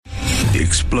The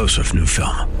explosive new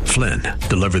film, Flynn,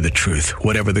 deliver the truth,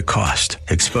 whatever the cost,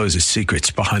 exposes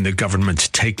secrets behind the government's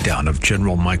takedown of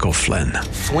General Michael Flynn.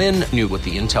 Flynn knew what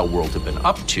the intel world had been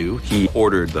up to. He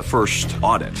ordered the first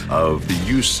audit of the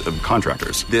use of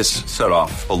contractors. This set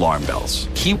off alarm bells.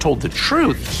 He told the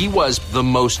truth. He was the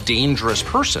most dangerous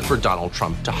person for Donald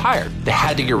Trump to hire. They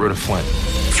had to get rid of Flynn.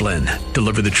 Flynn,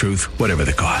 deliver the truth, whatever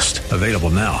the cost. Available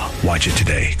now. Watch it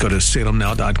today. Go to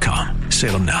salemnow.com.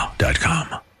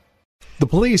 salemnow.com. The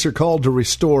police are called to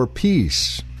restore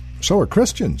peace. So are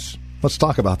Christians. Let's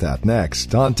talk about that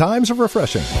next on Times of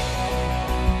Refreshing.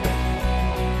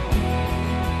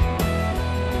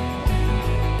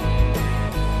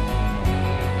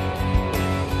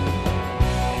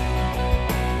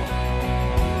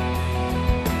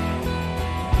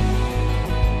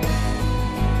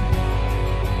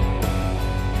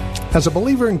 As a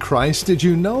believer in Christ, did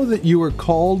you know that you were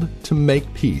called to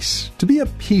make peace, to be a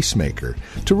peacemaker,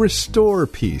 to restore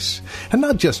peace, and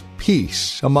not just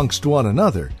peace amongst one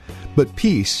another, but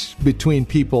peace between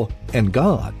people and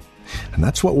God? And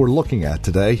that's what we're looking at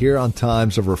today here on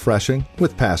Times of Refreshing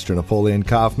with Pastor Napoleon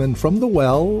Kaufman from The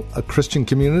Well, a Christian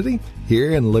community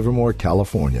here in Livermore,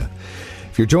 California.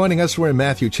 If you're joining us, we're in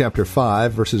Matthew chapter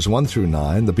 5, verses 1 through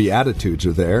 9. The Beatitudes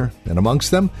are there, and amongst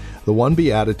them, the one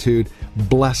Beatitude,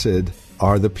 blessed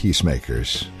are the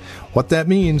peacemakers. What that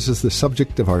means is the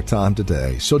subject of our time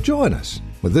today. So join us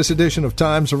with this edition of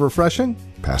Times of Refreshing,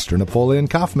 Pastor Napoleon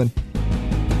Kaufman.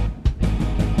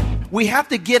 We have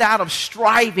to get out of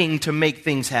striving to make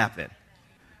things happen.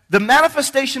 The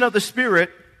manifestation of the Spirit,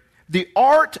 the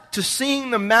art to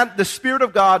seeing the Spirit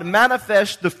of God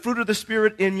manifest the fruit of the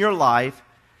Spirit in your life,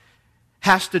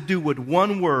 has to do with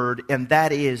one word, and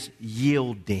that is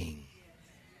yielding.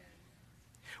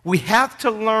 We have to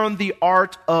learn the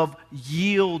art of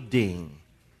yielding.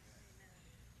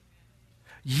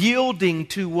 Yielding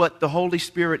to what the Holy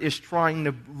Spirit is trying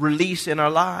to release in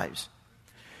our lives.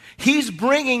 He's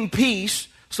bringing peace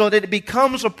so that it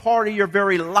becomes a part of your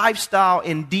very lifestyle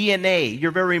and DNA,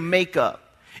 your very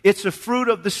makeup. It's a fruit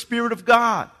of the Spirit of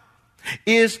God,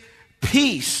 is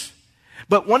peace.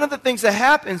 But one of the things that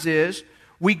happens is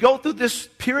we go through this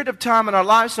period of time in our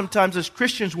lives sometimes as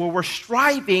Christians where we're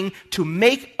striving to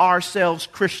make ourselves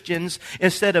Christians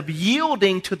instead of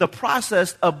yielding to the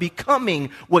process of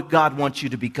becoming what God wants you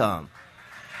to become.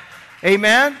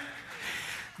 Amen?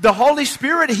 The Holy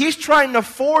Spirit, He's trying to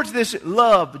forge this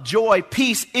love, joy,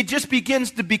 peace. It just begins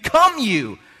to become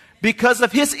you because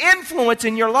of His influence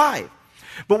in your life.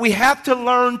 But we have to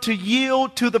learn to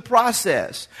yield to the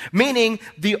process. Meaning,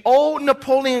 the old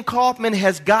Napoleon Kaufman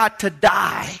has got to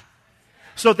die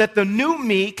so that the new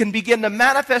me can begin to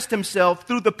manifest himself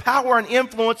through the power and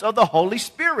influence of the Holy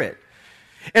Spirit.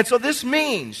 And so this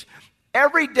means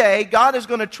every day God is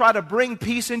going to try to bring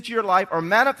peace into your life or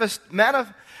manifest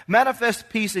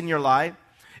peace in your life.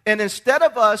 And instead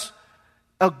of us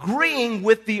agreeing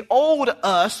with the old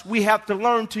us, we have to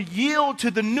learn to yield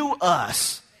to the new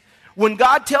us. When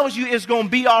God tells you it's going to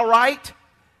be all right,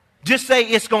 just say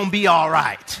it's going to be all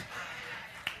right.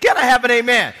 Can I have an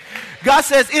amen? God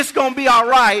says it's going to be all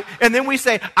right, and then we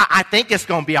say, I think it's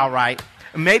going to be all right.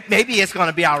 Maybe it's going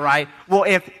to be all right. Well,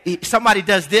 if somebody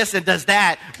does this and does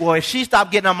that, well, if she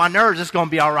stopped getting on my nerves, it's going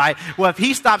to be all right. Well, if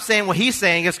he stops saying what he's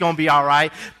saying, it's going to be all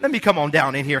right. Let me come on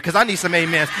down in here because I need some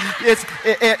amens. If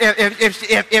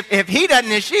he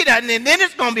doesn't and she doesn't, and then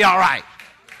it's going to be all right.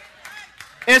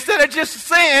 Instead of just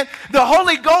saying, the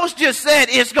Holy Ghost just said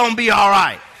it's going to be all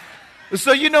right.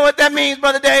 So you know what that means,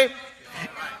 Brother Dave?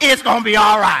 It's going to be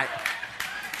all right.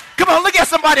 Come on, look at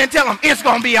somebody and tell them it's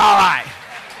going to be all right.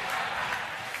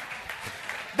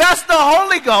 That's the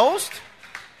Holy Ghost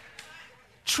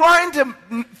trying to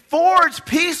forge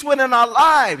peace within our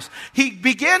lives. He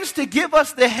begins to give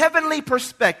us the heavenly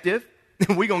perspective.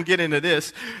 We're going to get into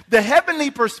this. The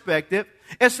heavenly perspective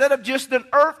instead of just an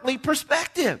earthly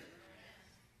perspective.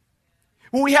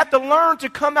 We have to learn to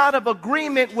come out of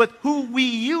agreement with who we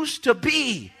used to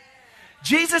be.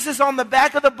 Jesus is on the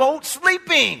back of the boat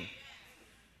sleeping.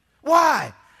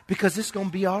 Why? Because it's going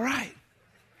to be all right.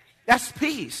 That's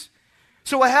peace.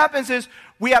 So what happens is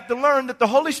we have to learn that the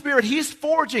Holy Spirit, He's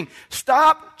forging.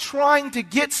 Stop trying to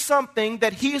get something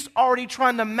that He's already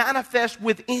trying to manifest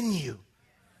within you.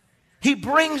 He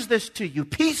brings this to you.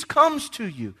 Peace comes to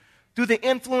you through the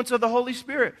influence of the Holy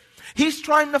Spirit. He's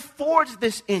trying to forge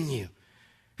this in you.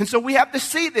 And so we have to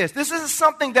see this. This isn't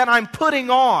something that I'm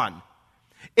putting on.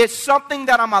 It's something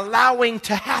that I'm allowing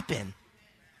to happen.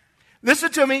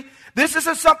 Listen to me. This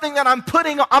isn't something that I'm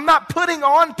putting on. I'm not putting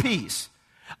on peace.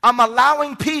 I'm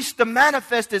allowing peace to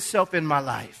manifest itself in my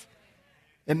life.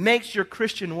 It makes your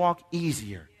Christian walk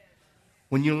easier.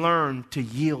 When you learn to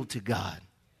yield to God.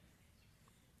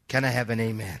 Can I have an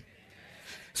amen?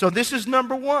 So this is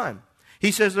number one.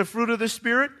 He says the fruit of the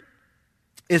Spirit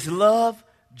is love,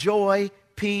 joy,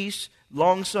 peace,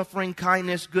 long-suffering,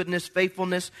 kindness, goodness,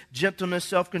 faithfulness, gentleness,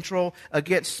 self-control.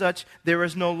 Against such there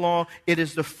is no law. It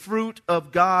is the fruit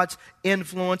of God's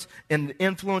influence and the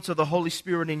influence of the Holy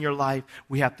Spirit in your life.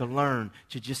 We have to learn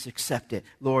to just accept it.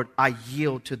 Lord, I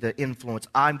yield to the influence.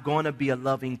 I'm going to be a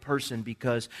loving person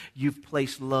because you've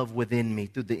placed love within me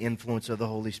through the influence of the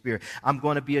Holy Spirit. I'm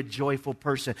going to be a joyful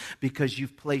person because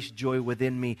you've placed joy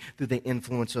within me through the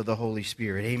influence of the Holy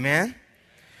Spirit. Amen?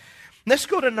 Let's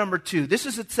go to number two. This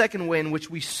is the second way in which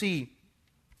we see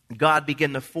God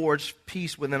begin to forge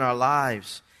peace within our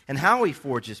lives and how he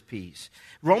forges peace.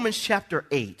 Romans chapter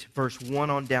 8, verse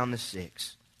 1 on down to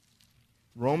 6.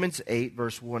 Romans 8,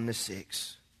 verse 1 to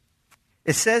 6.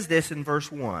 It says this in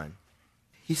verse 1.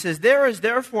 He says, there is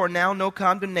therefore now no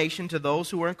condemnation to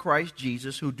those who are in Christ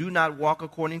Jesus, who do not walk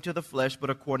according to the flesh, but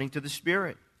according to the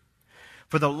Spirit.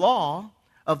 For the law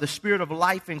of the Spirit of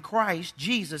life in Christ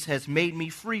Jesus has made me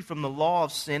free from the law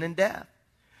of sin and death.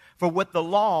 For what the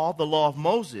law of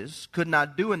Moses, could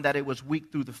not do in that it was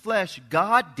weak through the flesh,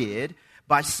 God did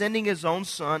by sending his own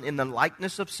Son in the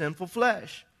likeness of sinful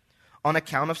flesh. On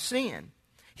account of sin,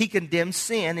 he condemned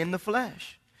sin in the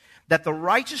flesh, that the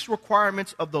righteous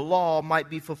requirements of the law might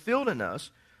be fulfilled in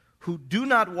us, who do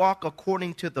not walk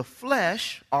according to the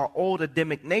flesh, our old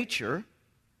Adamic nature,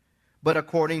 but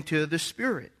according to the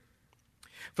Spirit.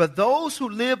 For those who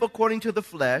live according to the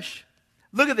flesh,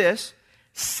 look at this,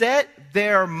 set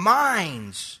their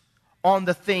minds on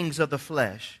the things of the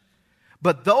flesh.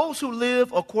 But those who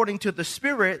live according to the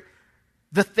Spirit,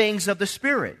 the things of the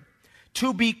Spirit.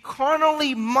 To be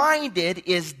carnally minded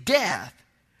is death,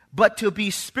 but to be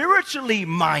spiritually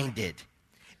minded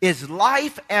is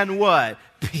life and what?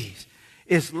 Peace.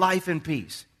 Is life and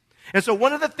peace. And so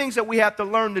one of the things that we have to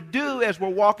learn to do as we're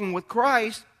walking with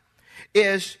Christ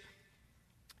is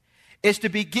to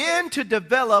begin to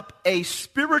develop a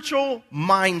spiritual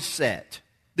mindset.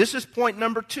 This is point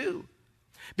number 2.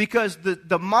 Because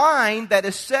the mind that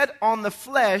is set on the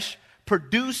flesh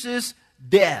produces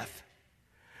death.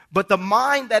 But the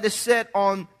mind that is set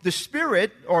on the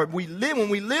Spirit, or when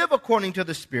we live according to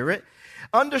the Spirit,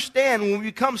 understand when we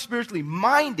become spiritually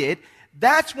minded,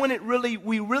 that's when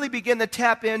we really begin to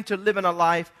tap into living a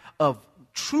life of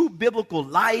true biblical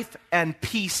life and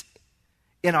peace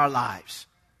in our lives.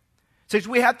 So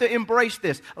we have to embrace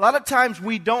this. A lot of times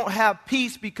we don't have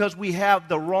peace because we have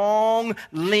the wrong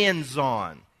lens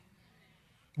on.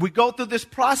 We go through this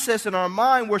process in our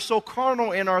mind. We're so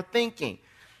carnal in our thinking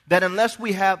that unless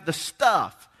we have the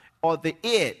stuff or the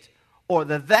it or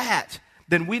the that,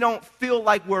 then we don't feel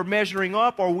like we're measuring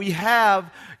up or we have,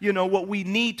 what we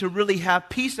need to really have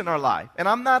peace in our life. And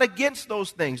I'm not against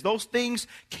those things. Those things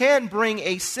can bring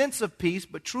a sense of peace,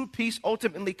 but true peace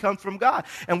ultimately comes from God.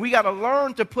 And we got to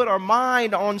learn to put our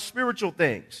mind on spiritual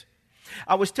things.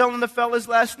 I was telling the fellas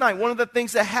last night, one of the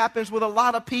things that happens with a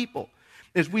lot of people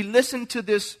is we listen to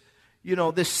this,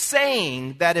 this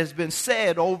saying that has been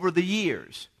said over the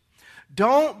years.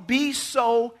 Don't be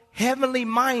so heavenly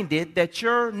minded that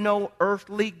you're no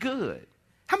earthly good.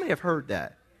 How many have heard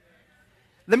that?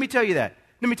 Let me tell you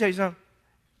something.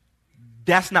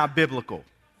 That's not biblical.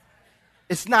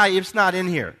 It's not in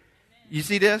here. You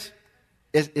see this?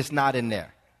 It's not in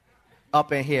there.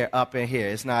 Up in here.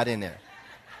 It's not in there.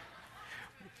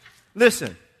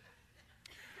 Listen.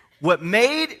 What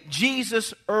made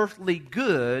Jesus earthly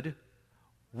good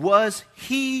was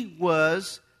he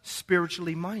was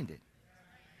spiritually minded.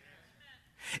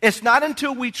 It's not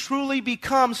until we truly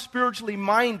become spiritually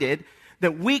minded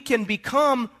that we can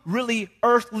become really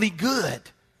earthly good.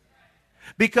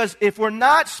 Because if we're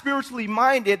not spiritually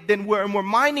minded, then we're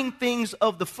minding things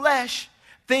of the flesh,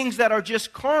 things that are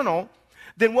just carnal,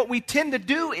 then what we tend to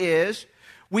do is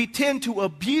we tend to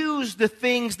abuse the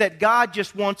things that God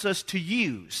just wants us to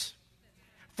use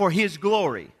for his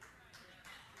glory.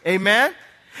 Amen?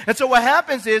 And so what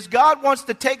happens is God wants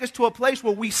to take us to a place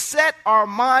where we set our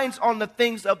minds on the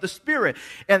things of the Spirit.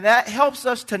 And that helps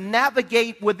us to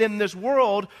navigate within this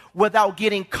world without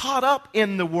getting caught up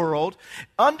in the world.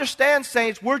 Understand,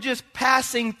 saints, we're just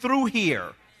passing through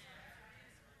here.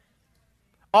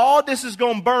 All this is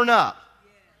going to burn up.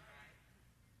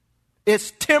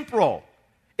 It's temporal.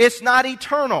 It's not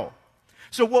eternal.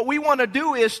 So what we want to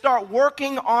do is start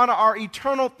working on our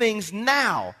eternal things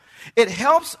now. It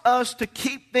helps us to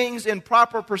keep things in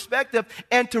proper perspective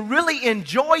and to really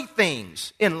enjoy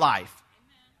things in life.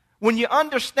 When you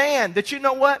understand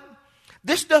that,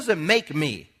 this doesn't make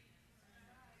me.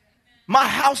 My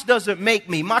house doesn't make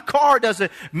me. My car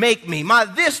doesn't make me. My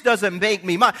this doesn't make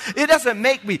me. It doesn't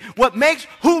make me.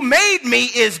 Who made me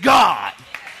is God.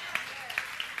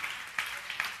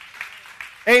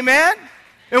 Amen?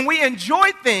 And we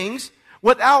enjoy things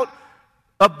without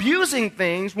abusing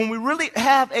things when we really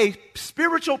have a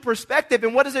spiritual perspective.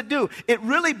 And what does it do? It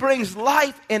really brings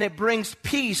life and it brings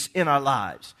peace in our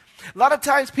lives. A lot of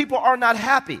times people are not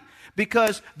happy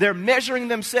because they're measuring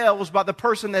themselves by the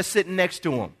person that's sitting next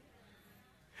to them.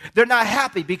 They're not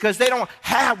happy because they don't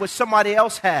have what somebody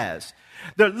else has.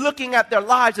 They're looking at their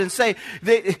lives and say,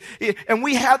 and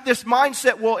we have this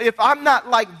mindset, well, if I'm not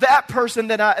like that person,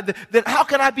 then how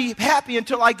can I be happy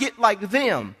until I get like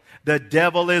them? The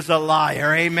devil is a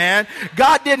liar, amen?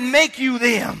 God didn't make you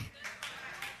them.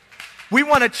 We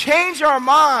want to change our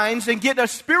minds and get a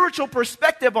spiritual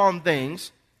perspective on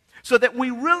things so that we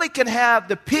really can have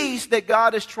the peace that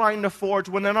God is trying to forge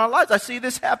within our lives. I see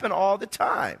this happen all the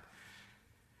time.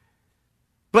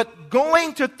 But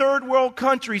going to third world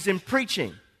countries and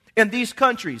preaching in these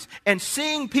countries and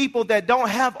seeing people that don't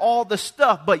have all the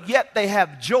stuff, but yet they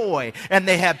have joy and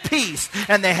they have peace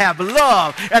and they have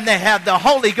love and they have the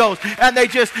Holy Ghost and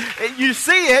you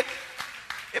see it,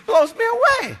 it blows me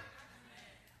away.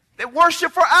 They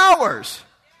worship for hours.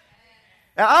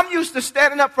 And I'm used to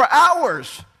standing up for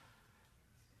hours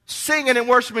singing and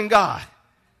worshiping God.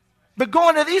 But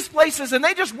going to these places and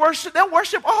they'll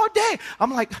worship all day.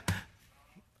 I'm like,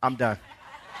 I'm done.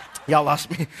 Y'all lost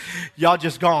me. Y'all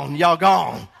just gone. Y'all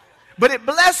gone. But it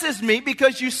blesses me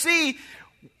because you see,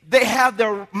 they have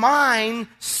their mind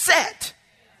set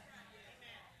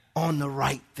on the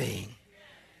right thing.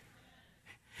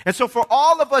 And so for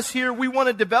all of us here, we want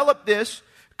to develop this,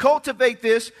 cultivate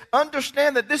this,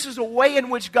 understand that this is a way in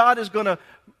which God is going to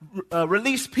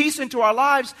release peace into our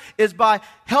lives is by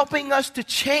helping us to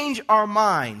change our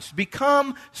minds,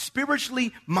 become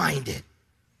spiritually minded.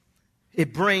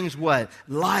 It brings what?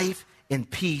 Life and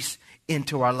peace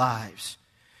into our lives.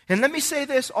 And let me say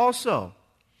this also.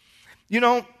 You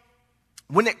know,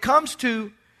 when it comes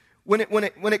to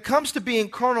being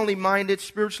carnally minded,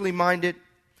 spiritually minded,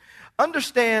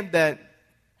 understand that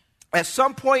at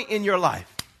some point in your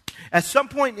life,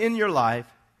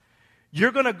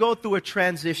 you're going to go through a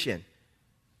transition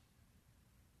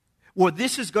where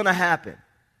this is going to happen.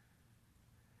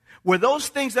 Where those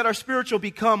things that are spiritual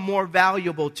become more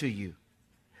valuable to you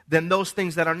than those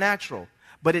things that are natural.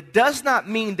 But it does not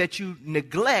mean that you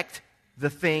neglect the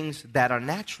things that are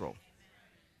natural.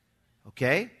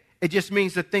 Okay? It just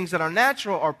means the things that are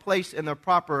natural are placed in their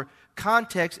proper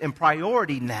context and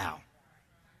priority now.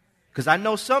 Because I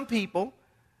know some people,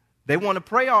 they want to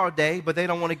pray all day, but they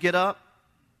don't want to get up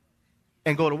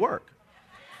and go to work.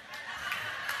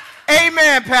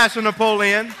 Amen, Pastor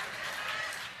Napoleon.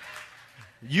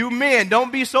 You men,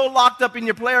 don't be so locked up in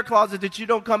your prayer closet that you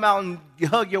don't come out and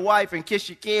hug your wife and kiss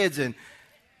your kids. And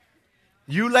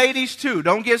you ladies too,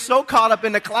 don't get so caught up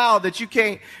in the cloud that you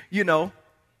can't,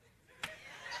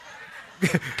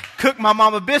 cook my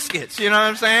mama biscuits. You know what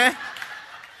I'm saying?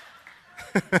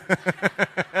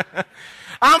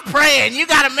 I'm praying. You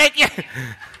got to make it.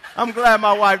 I'm glad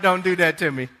my wife don't do that to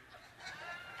me.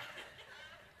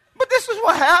 But this is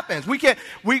what happens.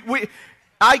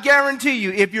 I guarantee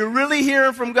you, if you're really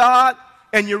hearing from God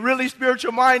and you're really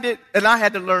spiritual minded, and I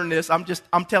had to learn this. I'm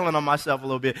telling on myself a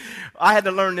little bit. I had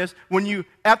to learn this.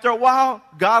 After a while,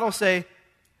 God will say,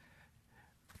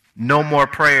 no more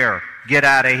prayer. Get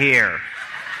out of here.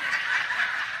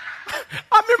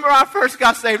 I remember when I first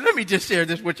got saved. Let me just share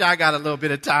this, which I got a little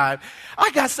bit of time. I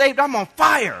got saved. I'm on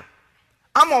fire.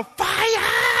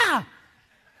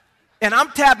 And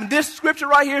I'm tapping this scripture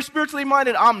right here, spiritually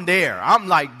minded. I'm there. I'm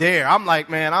like,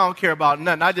 man, I don't care about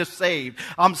nothing. I just saved.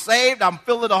 I'm saved. I'm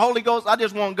filled with the Holy Ghost. I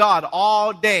just want God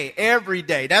all day, every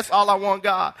day. That's all I want,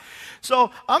 God.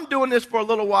 So I'm doing this for a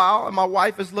little while, and my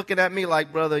wife is looking at me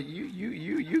like, brother,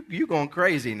 you going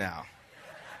crazy now.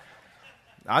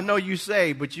 I know you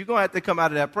saved, but you're going to have to come out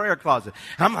of that prayer closet.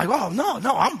 And I'm like, oh, no,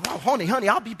 honey,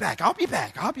 I'll be back. And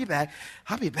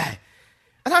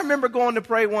I remember going to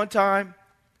pray one time.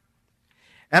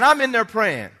 And I'm in there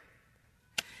praying.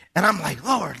 And I'm like,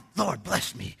 Lord,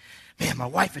 bless me. Man, my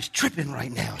wife is tripping right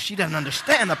now. She doesn't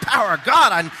understand the power of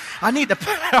God. I need the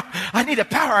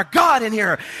power of God in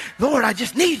here. Lord, I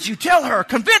just need you. Tell her.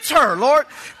 Convince her, Lord.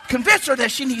 Convince her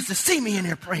that she needs to see me in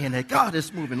here praying, that God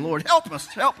is moving. Lord, help us,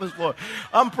 Lord.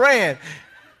 I'm praying.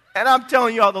 And I'm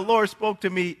telling y'all, the Lord spoke to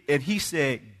me, and he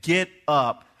said, get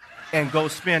up and go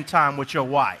spend time with your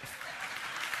wife.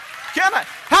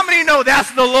 How many know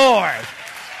that's the Lord?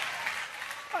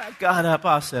 I got up.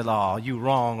 I said, oh, you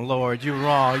wrong, Lord. You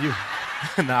wrong.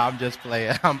 No, I'm just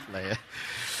playing. I'm playing.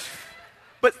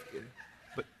 But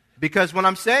Because when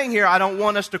I'm saying here, I don't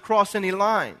want us to cross any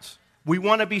lines. We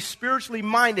want to be spiritually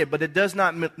minded, but it does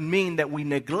not mean that we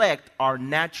neglect our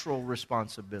natural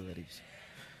responsibilities.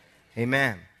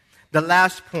 Amen. The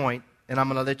last point, and I'm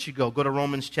going to let you go. Go to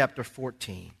Romans chapter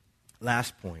 14.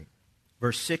 Last point.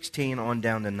 Verse 16 on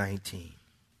down to 19.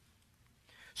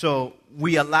 So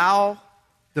we allow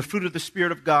the fruit of the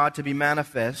Spirit of God to be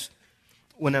manifest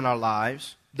when in our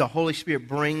lives. The Holy Spirit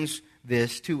brings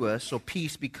this to us, so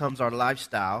peace becomes our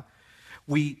lifestyle.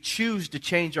 We choose to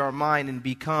change our mind and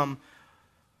become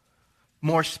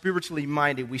more spiritually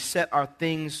minded. We set our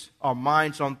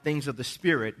minds on things of the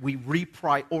Spirit. We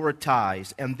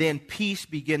reprioritize, and then peace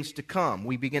begins to come.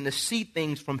 We begin to see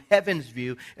things from heaven's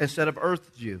view instead of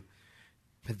earth's view.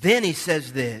 But then he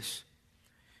says this.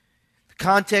 The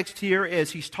context here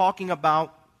is he's talking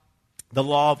about the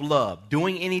law of love,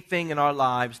 doing anything in our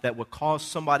lives that would cause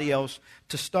somebody else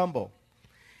to stumble.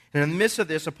 And in the midst of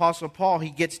this, Apostle Paul, he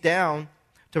gets down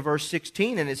to verse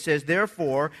 16, and it says,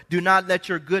 therefore, do not let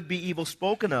your good be evil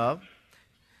spoken of,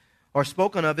 or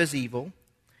spoken of as evil.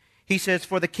 He says,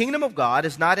 for the kingdom of God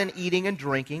is not in eating and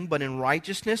drinking, but in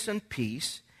righteousness and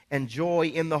peace and joy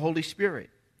in the Holy Spirit.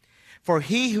 For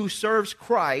he who serves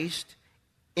Christ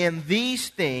in these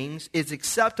things is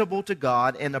acceptable to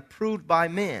God and approved by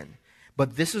men.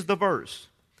 But this is the verse.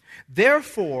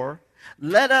 Therefore,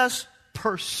 let us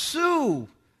pursue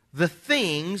the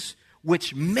things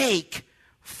which make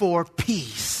for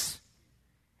peace,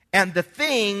 and the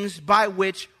things by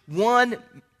which one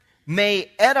may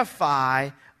edify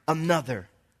another.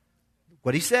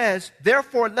 What he says,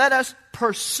 therefore let us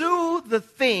pursue the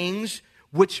things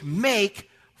which make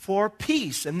for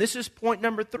peace. And this is point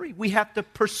number 3. We have to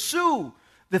pursue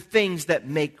the things that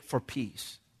make for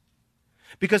peace.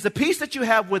 Because the peace that you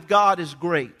have with God is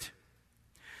great.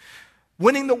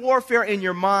 Winning the warfare in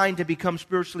your mind to become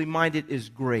spiritually minded is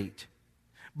great.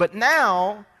 But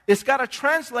now, it's got to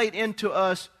translate into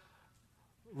us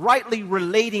rightly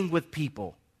relating with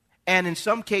people. And in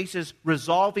some cases,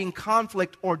 resolving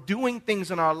conflict or doing things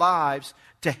in our lives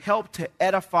to help to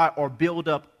edify or build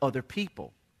up other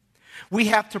people. We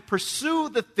have to pursue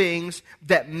the things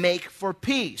that make for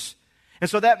peace. And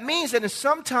so that means that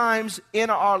sometimes in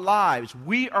our lives,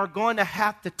 we are going to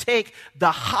have to take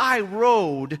the high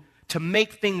road to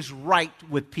make things right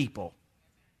with people.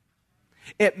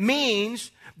 It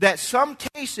means that some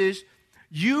cases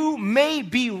you may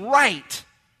be right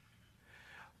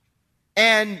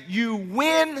and you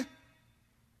win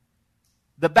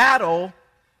the battle,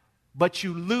 but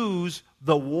you lose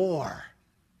the war.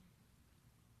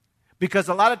 Because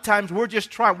a lot of times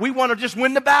we want to just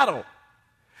win the battle.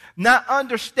 Not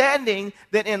understanding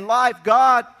that in life,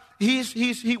 God,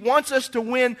 He wants us to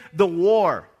win the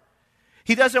war.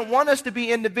 He doesn't want us to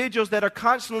be individuals that are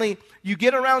constantly, you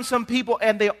get around some people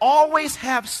and they always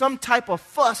have some type of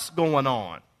fuss going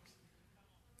on.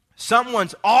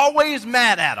 Someone's always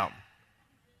mad at them.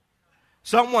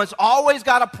 Someone's always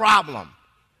got a problem.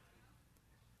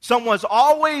 Someone's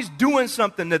always doing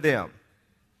something to them.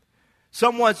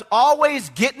 Someone's always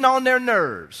getting on their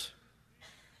nerves.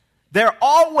 They're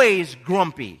always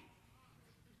grumpy.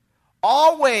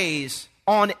 Always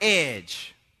on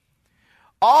edge.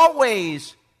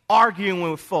 Always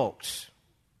arguing with folks.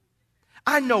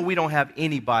 I know we don't have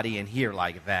anybody in here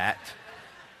like that.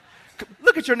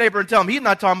 Look at your neighbor and tell him he's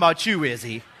not talking about you, is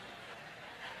he?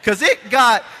 Because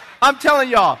I'm telling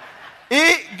y'all,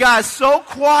 it got so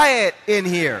quiet in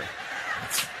here.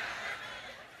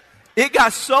 It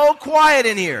got so quiet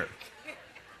in here.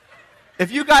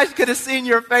 If you guys could have seen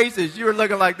your faces, you were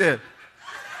looking like this.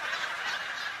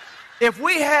 If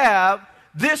we have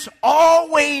this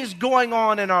always going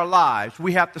on in our lives,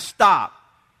 we have to stop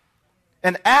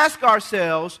and ask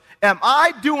ourselves, am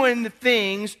I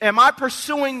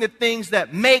pursuing the things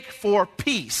that make for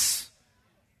peace?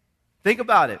 Think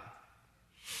about it.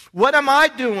 What am I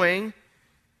doing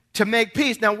to make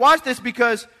peace? Now watch this,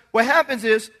 because what happens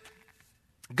is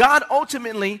God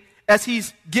ultimately, as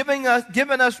He's given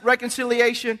us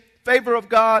reconciliation, favor of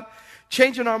God,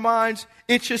 changing our minds,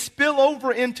 it should spill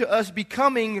over into us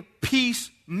becoming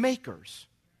peacemakers.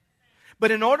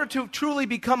 But in order to truly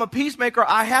become a peacemaker,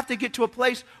 I have to get to a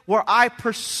place where I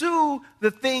pursue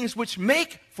the things which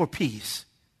make for peace.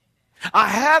 I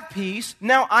have peace,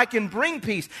 now I can bring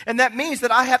peace. And that means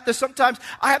that I have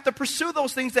to pursue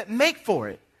those things that make for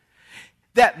it.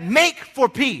 That make for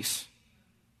peace.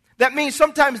 That means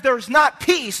sometimes there's not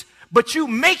peace, but you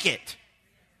make it.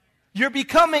 You're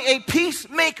becoming a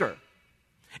peacemaker.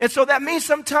 And so that means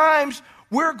sometimes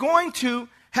we're going to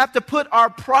have to put our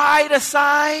pride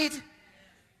aside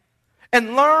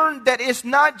and learn that it's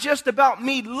not just about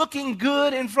me looking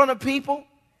good in front of people.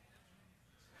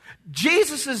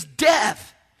 Jesus'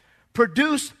 death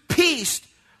produced peace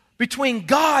between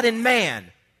God and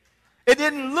man. It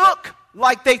didn't look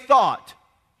like they thought.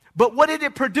 But what did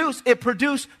it produce? It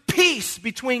produced peace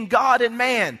between God and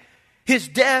man. His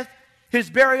death, his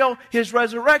burial, his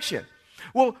resurrection.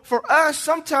 Well, for us,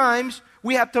 sometimes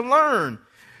we have to learn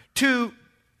to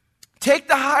take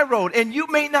the high road. And you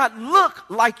may not look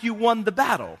like you won the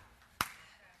battle,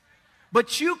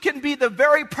 but you can be the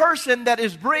very person that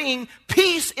is bringing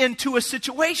peace into a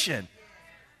situation.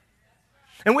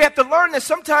 And we have to learn that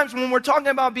sometimes when we're talking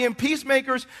about being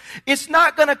peacemakers, it's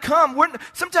not going to come.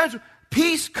 Sometimes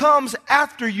peace comes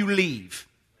after you leave.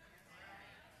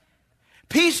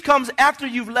 Peace comes after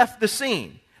you've left the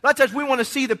scene. A lot of times we want to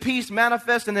see the peace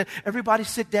manifest and then everybody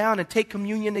sit down and take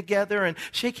communion together and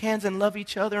shake hands and love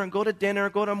each other and go to dinner,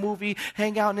 go to a movie,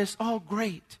 hang out, and it's all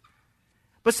great.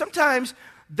 But sometimes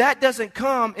that doesn't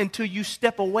come until you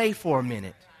step away for a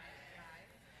minute.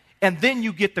 And then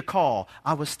you get the call.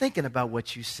 I was thinking about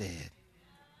what you said.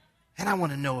 And I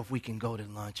want to know if we can go to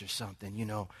lunch or something. You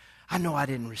know I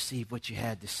didn't receive what you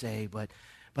had to say, but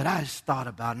I just thought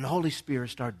about it. And the Holy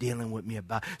Spirit started dealing with me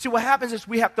about it. See, what happens is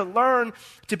we have to learn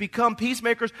to become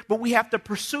peacemakers, but we have to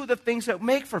pursue the things that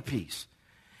make for peace.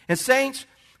 And saints,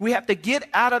 we have to get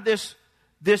out of this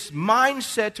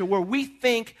mindset to where we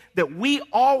think that we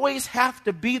always have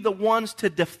to be the ones to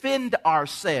defend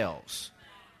ourselves.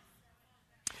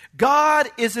 God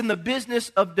is in the business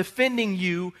of defending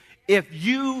you if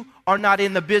you are not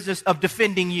in the business of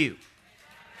defending you.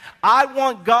 I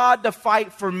want God to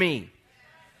fight for me.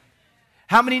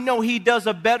 How many know He does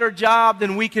a better job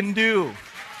than we can do?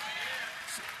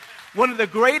 One of the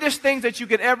greatest things that you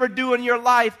could ever do in your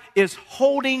life is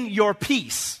holding your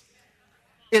peace.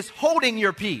 Is holding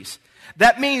your peace.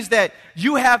 That means that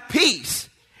you have peace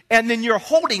and then you're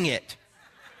holding it.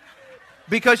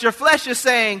 Because your flesh is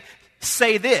saying,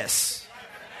 say this.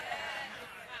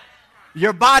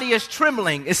 Your body is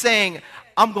trembling. It's saying,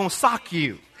 I'm going to sock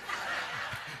you.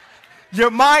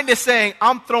 Your mind is saying,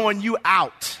 I'm throwing you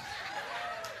out.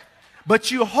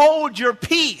 But you hold your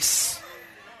peace.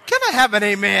 Can I have an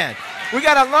amen? We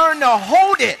got to learn to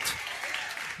hold it.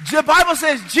 The Bible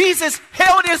says Jesus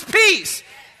held his peace.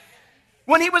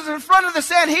 When he was in front of the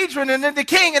Sanhedrin and the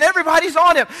king and everybody's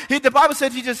on him, the Bible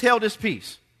says he just held his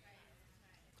peace.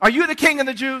 Are you the king of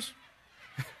the Jews?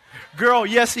 Girl,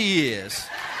 yes he is.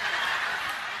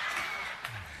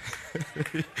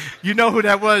 You know who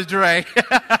that was, Dre.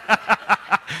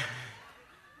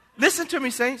 Listen to me,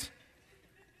 saints.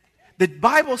 The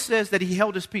Bible says that he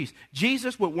held his peace.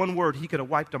 Jesus, with one word, he could have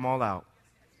wiped them all out.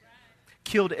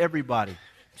 Killed everybody.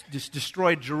 Just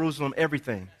destroyed Jerusalem,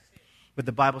 everything. But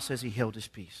the Bible says he held his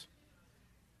peace.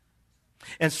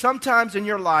 And sometimes in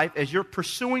your life, as you're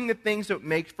pursuing the things that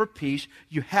make for peace,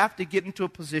 you have to get into a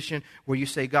position where you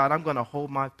say, God, I'm going to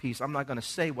hold my peace. I'm not going to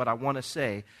say what I want to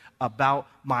say about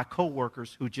my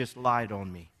coworkers who just lied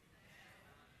on me.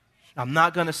 I'm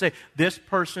not going to say, this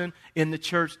person in the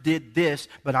church did this,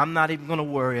 but I'm not even going to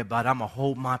worry about it. I'm going to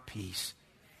hold my peace.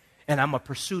 And I'm going to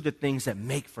pursue the things that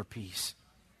make for peace.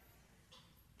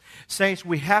 Saints,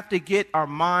 we have to get our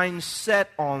minds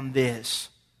set on this.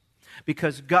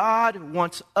 Because God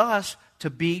wants us to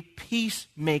be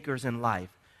peacemakers in life.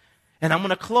 And I'm going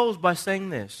to close by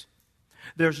saying this.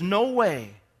 There's no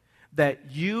way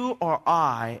that you or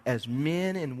I, as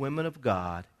men and women of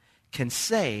God, can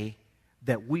say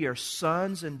that we are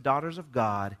sons and daughters of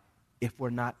God if we're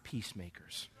not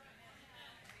peacemakers.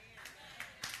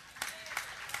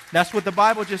 That's what the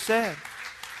Bible just said.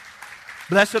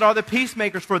 Blessed are the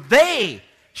peacemakers, for they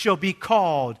shall be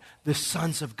called the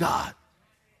sons of God.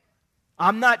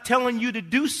 I'm not telling you to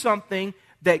do something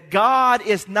that God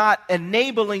is not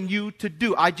enabling you to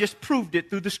do. I just proved it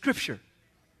through the Scripture.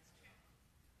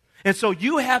 And so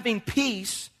you having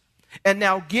peace and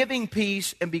now giving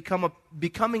peace and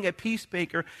becoming a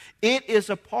peacemaker, it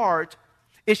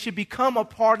should become a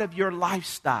part of your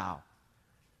lifestyle.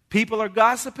 People are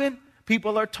gossiping,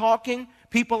 people are talking,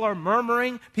 people are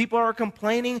murmuring, people are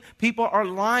complaining, people are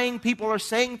lying, people are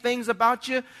saying things about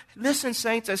you. Listen,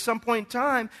 saints, at some point in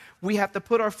time, we have to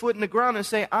put our foot in the ground and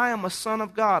say, I am a son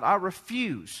of God. I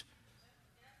refuse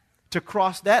to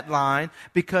cross that line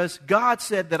because God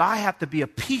said that I have to be a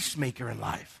peacemaker in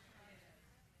life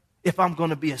if I'm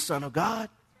going to be a son of God.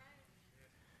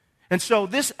 And so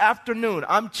this afternoon,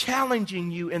 I'm challenging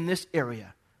you in this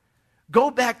area. Go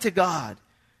back to God.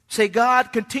 Say,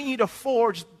 God, continue to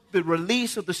forge the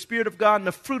release of the Spirit of God and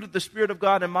the fruit of the Spirit of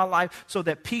God in my life so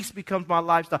that peace becomes my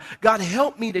lifestyle. God,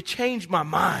 help me to change my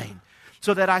mind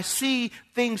so that I see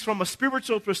things from a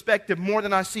spiritual perspective more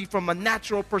than I see from a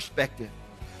natural perspective.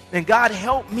 And God,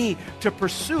 help me to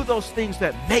pursue those things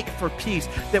that make for peace,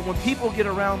 that when people get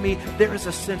around me, there is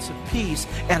a sense of peace,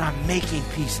 and I'm making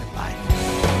peace in life.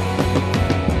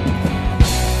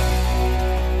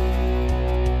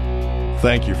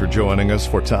 Thank you for joining us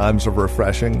for Times of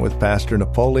Refreshing with Pastor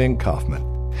Napoleon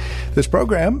Kaufman. This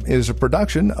program is a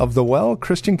production of the Well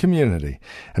Christian Community,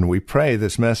 and we pray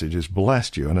this message has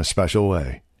blessed you in a special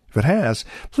way. If it has,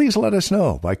 please let us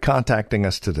know by contacting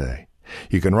us today.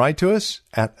 You can write to us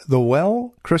at the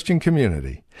Well Christian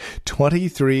Community,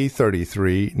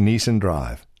 2333 Neeson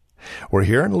Drive. We're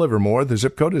here in Livermore. The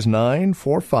zip code is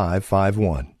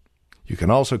 94551. You can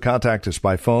also contact us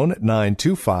by phone at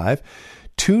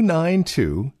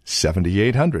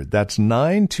 925-292-7800. That's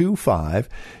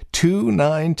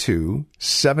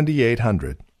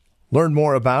 925-292-7800. Learn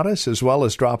more about us as well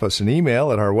as drop us an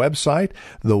email at our website,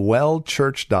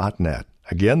 thewellchurch.net.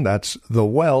 Again, that's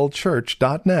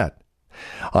thewellchurch.net.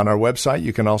 On our website,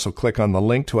 you can also click on the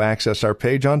link to access our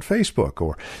page on Facebook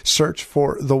or search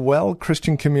for The Well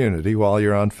Christian Community while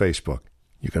you're on Facebook.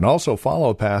 You can also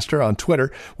follow Pastor on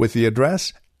Twitter with the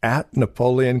address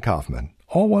 @Napoleon Kaufman,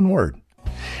 all one word.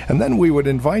 And then we would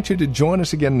invite you to join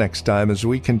us again next time as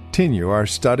we continue our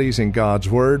studies in God's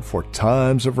Word for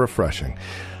Times of Refreshing.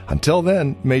 Until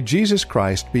then, may Jesus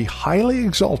Christ be highly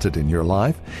exalted in your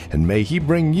life, and may He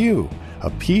bring you a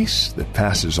peace that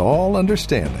passes all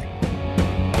understanding.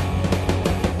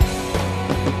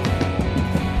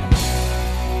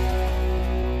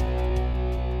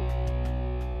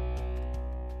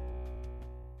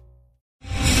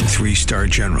 Three-star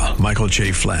General Michael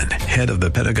J. Flynn, head of the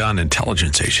Pentagon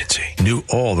Intelligence Agency, knew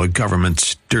all the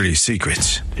government's dirty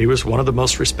secrets. He was one of the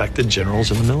most respected generals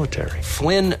in the military.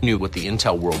 Flynn knew what the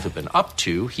intel world had been up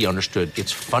to. He understood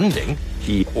its funding.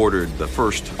 He ordered the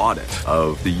first audit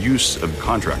of the use of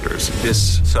contractors.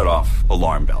 This set off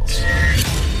alarm bells.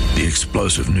 The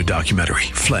explosive new documentary,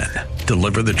 Flynn,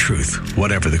 Deliver the Truth,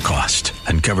 Whatever the Cost,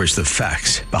 uncovers the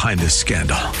facts behind this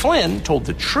scandal. Flynn told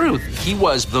the truth. He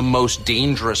was the most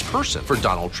dangerous person for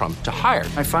Donald Trump to hire.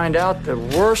 I find out the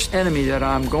worst enemy that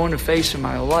I'm going to face in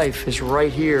my life is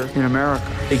right here in America.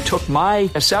 They took my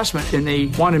assessment and they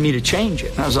wanted me to change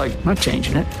it. And I was like, I'm not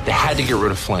changing it. They had to get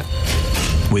rid of Flynn.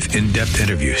 With in-depth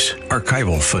interviews,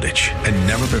 archival footage, and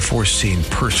never-before-seen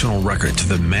personal records of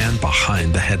the man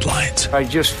behind the headlines. I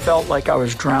just felt like I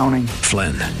was drowning.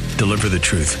 Flynn, Deliver the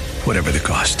Truth, Whatever the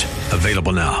Cost.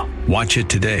 Available now. Watch it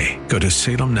today. Go to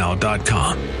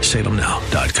salemnow.com.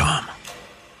 salemnow.com.